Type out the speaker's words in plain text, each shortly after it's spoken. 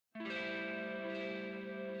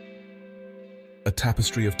A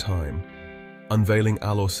tapestry of time, unveiling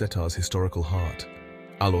Alor Setar's historical heart.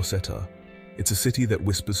 Alor Setar. It's a city that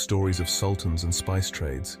whispers stories of sultans and spice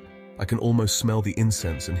trades. I can almost smell the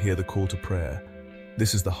incense and hear the call to prayer.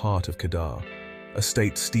 This is the heart of Kedah, a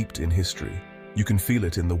state steeped in history. You can feel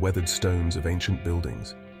it in the weathered stones of ancient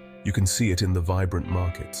buildings. You can see it in the vibrant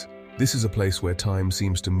markets. This is a place where time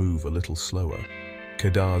seems to move a little slower.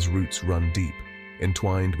 Kedah's roots run deep,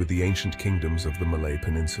 entwined with the ancient kingdoms of the Malay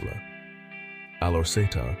Peninsula. Alor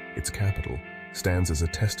Setar, its capital, stands as a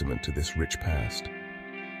testament to this rich past.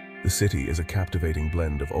 The city is a captivating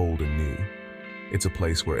blend of old and new. It's a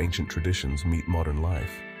place where ancient traditions meet modern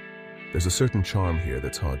life. There's a certain charm here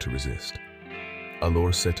that's hard to resist.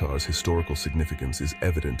 Alor Setar's historical significance is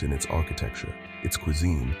evident in its architecture, its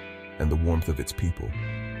cuisine, and the warmth of its people.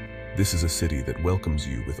 This is a city that welcomes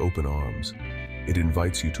you with open arms. It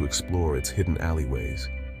invites you to explore its hidden alleyways.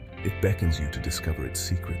 It beckons you to discover its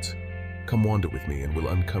secrets. Come wander with me and we'll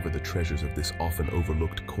uncover the treasures of this often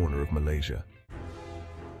overlooked corner of Malaysia.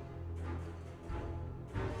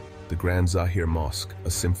 The Grand Zahir Mosque,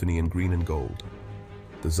 a symphony in green and gold.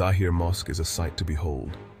 The Zahir Mosque is a sight to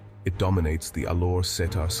behold. It dominates the Alor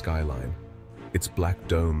Setar skyline. Its black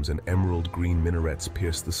domes and emerald green minarets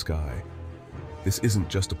pierce the sky. This isn't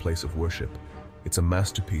just a place of worship. It's a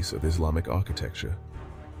masterpiece of Islamic architecture.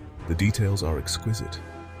 The details are exquisite.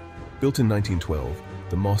 Built in 1912,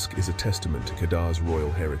 the mosque is a testament to Kedah's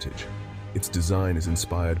royal heritage. Its design is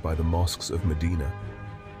inspired by the mosques of Medina.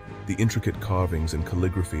 The intricate carvings and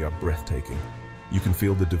calligraphy are breathtaking. You can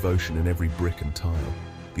feel the devotion in every brick and tile.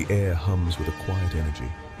 The air hums with a quiet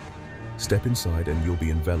energy. Step inside and you'll be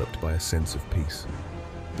enveloped by a sense of peace.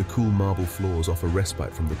 The cool marble floors offer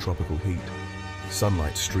respite from the tropical heat.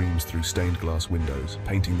 Sunlight streams through stained glass windows,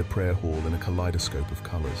 painting the prayer hall in a kaleidoscope of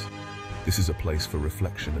colors. This is a place for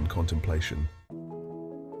reflection and contemplation.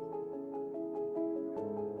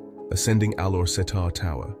 Ascending Alor Setar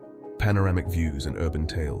Tower, panoramic views and urban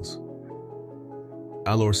tales.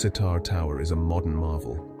 Alor Setar Tower is a modern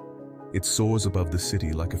marvel. It soars above the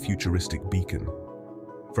city like a futuristic beacon.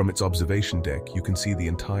 From its observation deck, you can see the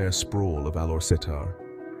entire sprawl of Alor Setar.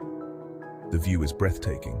 The view is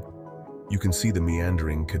breathtaking. You can see the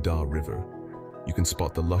meandering Kedah River. You can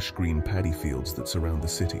spot the lush green paddy fields that surround the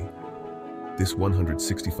city. This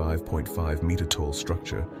 165.5-meter-tall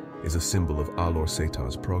structure is a symbol of Alor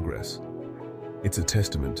Setar's progress. It's a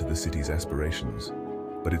testament to the city's aspirations,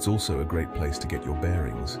 but it's also a great place to get your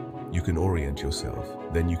bearings. You can orient yourself,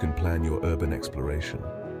 then you can plan your urban exploration.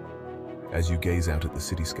 As you gaze out at the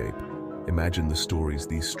cityscape, imagine the stories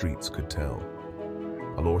these streets could tell.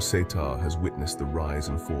 Alor Setar has witnessed the rise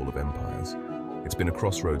and fall of empires. It's been a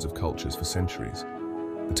crossroads of cultures for centuries.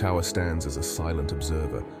 The tower stands as a silent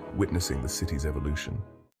observer, witnessing the city's evolution.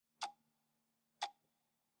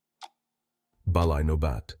 Balai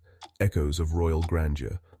Nobat, echoes of royal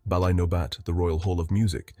grandeur. Balai Nobat, the Royal Hall of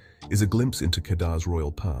Music, is a glimpse into Kedah's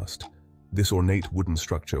royal past. This ornate wooden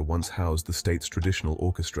structure once housed the state's traditional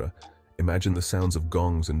orchestra. Imagine the sounds of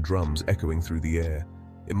gongs and drums echoing through the air.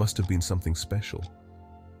 It must have been something special.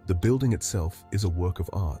 The building itself is a work of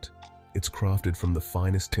art. It's crafted from the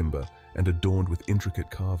finest timber and adorned with intricate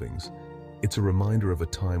carvings. It's a reminder of a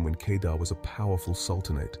time when Kedah was a powerful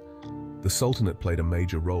sultanate. The sultanate played a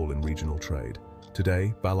major role in regional trade.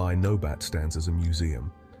 Today, Balai Nobat stands as a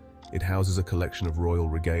museum. It houses a collection of royal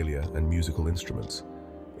regalia and musical instruments.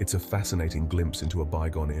 It's a fascinating glimpse into a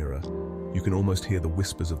bygone era. You can almost hear the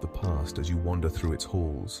whispers of the past as you wander through its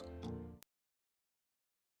halls.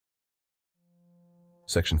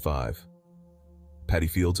 Section 5. Paddy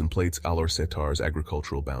fields and plates Alor Setar's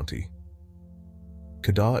agricultural bounty.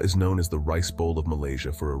 Kedah is known as the rice bowl of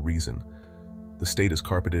Malaysia for a reason. The state is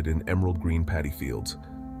carpeted in emerald green paddy fields.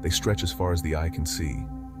 They stretch as far as the eye can see.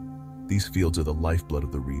 These fields are the lifeblood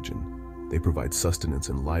of the region. They provide sustenance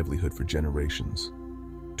and livelihood for generations.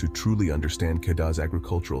 To truly understand Kedah's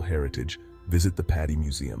agricultural heritage, visit the Paddy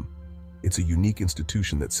Museum. It's a unique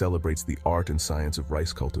institution that celebrates the art and science of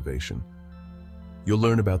rice cultivation. You'll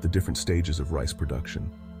learn about the different stages of rice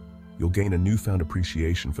production. You'll gain a newfound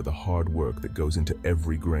appreciation for the hard work that goes into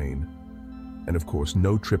every grain. And of course,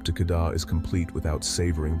 no trip to Kedah is complete without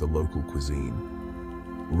savoring the local cuisine.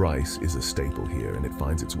 Rice is a staple here, and it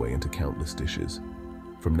finds its way into countless dishes.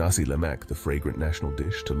 From nasi, the fragrant national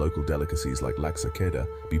dish, to local delicacies like laksa Kedah,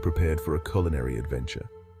 be prepared for a culinary adventure.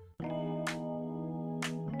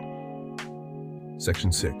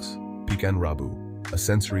 Section 6. Pekan Rabu, a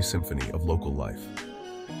sensory symphony of local life.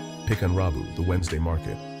 Pekan Rabu, the Wednesday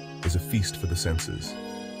market, is a feast for the senses.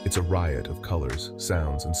 It's a riot of colors,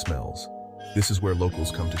 sounds, and smells. This is where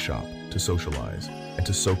locals come to shop, to socialize, and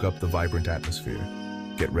to soak up the vibrant atmosphere.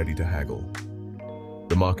 Get ready to haggle.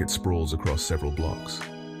 The market sprawls across several blocks.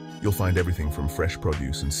 You'll find everything from fresh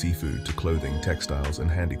produce and seafood to clothing, textiles,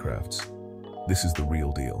 and handicrafts. This is the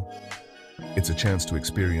real deal. It's a chance to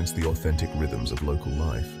experience the authentic rhythms of local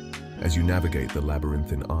life. As you navigate the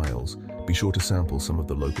labyrinthine aisles, be sure to sample some of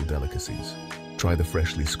the local delicacies. Try the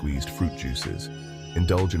freshly squeezed fruit juices.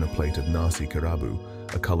 Indulge in a plate of nasi kerabu,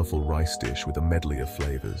 a colorful rice dish with a medley of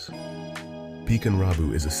flavors. Pekan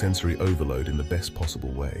Rabu is a sensory overload in the best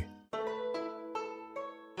possible way.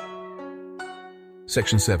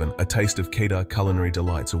 Section 7. A taste of Kedah culinary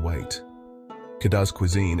delights await. Kedah's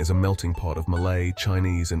cuisine is a melting pot of Malay,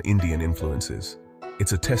 Chinese, and Indian influences.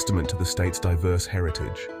 It's a testament to the state's diverse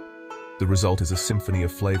heritage. The result is a symphony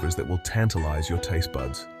of flavors that will tantalize your taste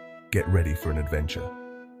buds. Get ready for an adventure.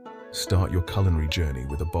 Start your culinary journey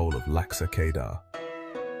with a bowl of laksa Kedah.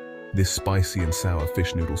 This spicy and sour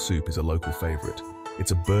fish noodle soup is a local favorite.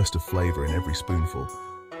 It's a burst of flavor in every spoonful.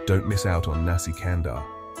 Don't miss out on nasi kandar,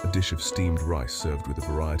 a dish of steamed rice served with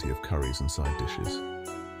a variety of curries and side dishes.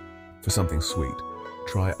 For something sweet,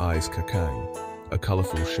 try ice kakang, a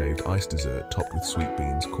colorful shaved ice dessert topped with sweet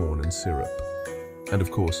beans, corn, and syrup. And of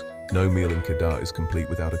course, no meal in Kedah is complete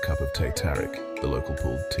without a cup of teh tarik, the local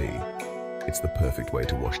pulled tea. It's the perfect way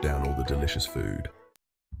to wash down all the delicious food.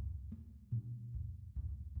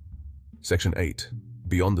 Section 8.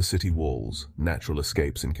 Beyond the city walls, natural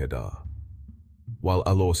escapes in Kedah. While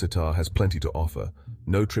Alor Setar has plenty to offer,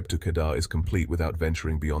 no trip to Kedah is complete without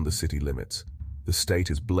venturing beyond the city limits. The state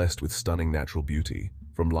is blessed with stunning natural beauty,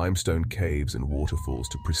 from limestone caves and waterfalls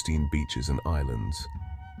to pristine beaches and islands.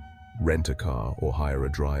 Rent a car or hire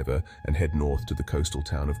a driver and head north to the coastal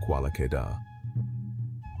town of Kuala Kedah.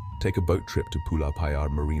 Take a boat trip to Pulau Payar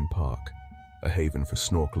Marine Park, a haven for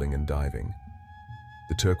snorkeling and diving.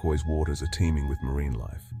 The turquoise waters are teeming with marine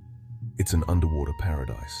life. It's an underwater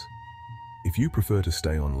paradise. If you prefer to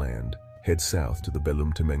stay on land, head south to the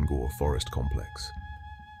Belum Temengor Forest Complex.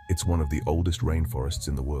 It's one of the oldest rainforests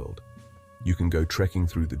in the world. You can go trekking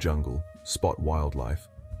through the jungle, spot wildlife,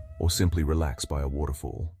 or simply relax by a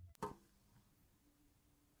waterfall.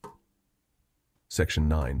 Section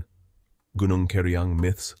 9. Gunung Keriang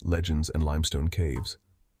Myths, Legends, and Limestone Caves.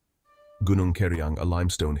 Gunung Keriang, a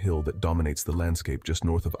limestone hill that dominates the landscape just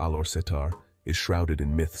north of Alor Setar, is shrouded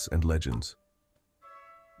in myths and legends.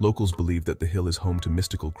 Locals believe that the hill is home to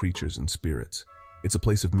mystical creatures and spirits. It's a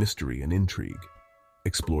place of mystery and intrigue.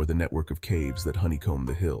 Explore the network of caves that honeycomb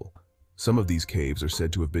the hill. Some of these caves are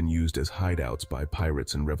said to have been used as hideouts by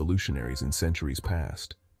pirates and revolutionaries in centuries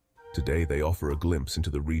past. Today they offer a glimpse into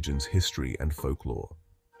the region's history and folklore.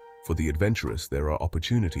 For the adventurous, there are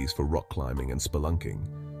opportunities for rock climbing and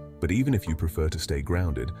spelunking. But even if you prefer to stay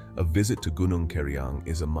grounded, a visit to Gunung Keriang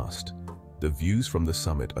is a must. The views from the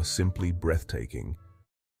summit are simply breathtaking.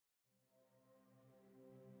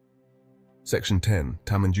 Section 10.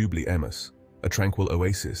 Taman Jubli Emas, a tranquil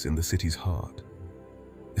oasis in the city's heart.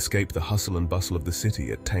 Escape the hustle and bustle of the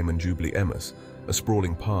city at Taman Jubli Emas, a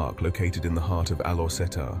sprawling park located in the heart of Alor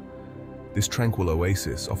Setar. This tranquil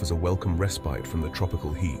oasis offers a welcome respite from the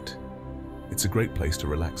tropical heat. It's a great place to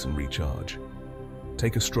relax and recharge.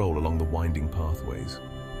 Take a stroll along the winding pathways.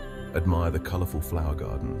 Admire the colorful flower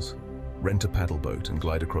gardens. Rent a paddle boat and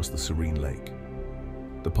glide across the serene lake.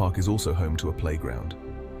 The park is also home to a playground,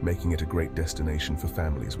 making it a great destination for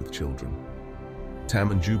families with children.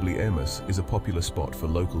 Taman Jubli Emas is a popular spot for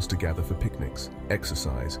locals to gather for picnics,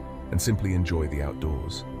 exercise, and simply enjoy the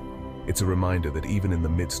outdoors. It's a reminder that even in the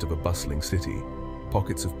midst of a bustling city,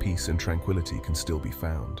 pockets of peace and tranquility can still be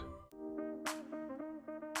found.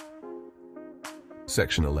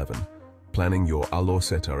 Section 11. Planning your Alor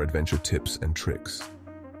Setar adventure tips and tricks.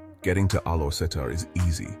 Getting to Alor Setar is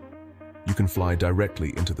easy. You can fly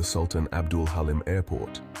directly into the Sultan Abdul Halim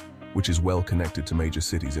Airport, which is well connected to major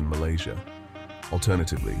cities in Malaysia.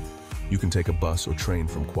 Alternatively, you can take a bus or train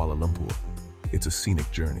from Kuala Lumpur. It's a scenic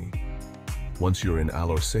journey. Once you're in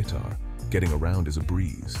Alor Setar, getting around is a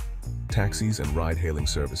breeze. Taxis and ride-hailing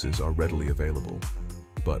services are readily available.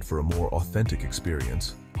 But for a more authentic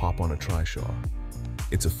experience, hop on a trishaw.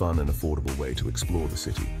 It's a fun and affordable way to explore the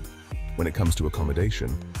city. When it comes to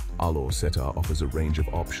accommodation, Alor Setar offers a range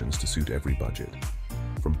of options to suit every budget.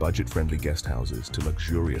 From budget-friendly guest houses to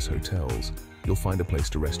luxurious hotels, you'll find a place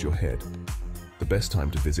to rest your head. The best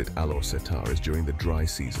time to visit Alor Setar is during the dry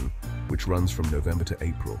season, which runs from November to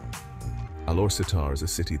April. Alor Setar is a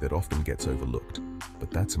city that often gets overlooked,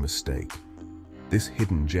 but that's a mistake. This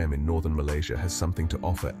hidden gem in northern Malaysia has something to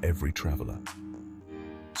offer every traveler.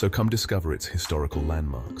 So come discover its historical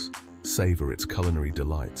landmarks, savor its culinary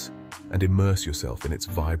delights, and immerse yourself in its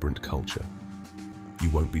vibrant culture. You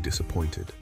won't be disappointed.